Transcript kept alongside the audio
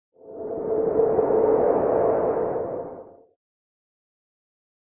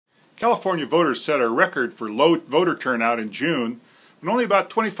California voters set a record for low voter turnout in June, when only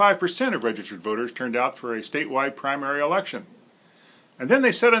about 25% of registered voters turned out for a statewide primary election. And then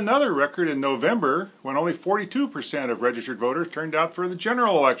they set another record in November, when only 42% of registered voters turned out for the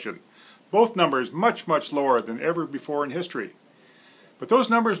general election. Both numbers much, much lower than ever before in history. But those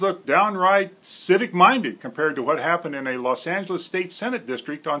numbers look downright civic-minded compared to what happened in a Los Angeles State Senate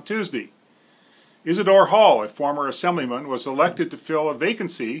district on Tuesday. Isadore Hall, a former assemblyman, was elected to fill a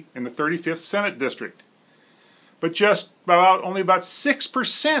vacancy in the 35th Senate District. But only about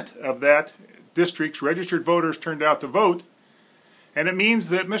 6% of that district's registered voters turned out to vote, and it means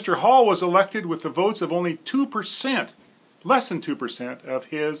that Mr. Hall was elected with the votes of only 2%, less than 2% of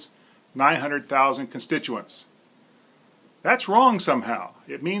his 900,000 constituents. That's wrong somehow.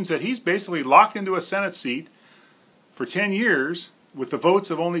 It means that he's basically locked into a Senate seat for 10 years with the votes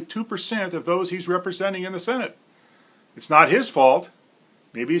of only 2% of those he's representing in the Senate. It's not his fault.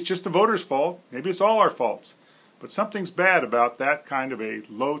 Maybe it's just the voters' fault. Maybe it's all our faults. But something's bad about that kind of a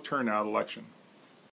low turnout election.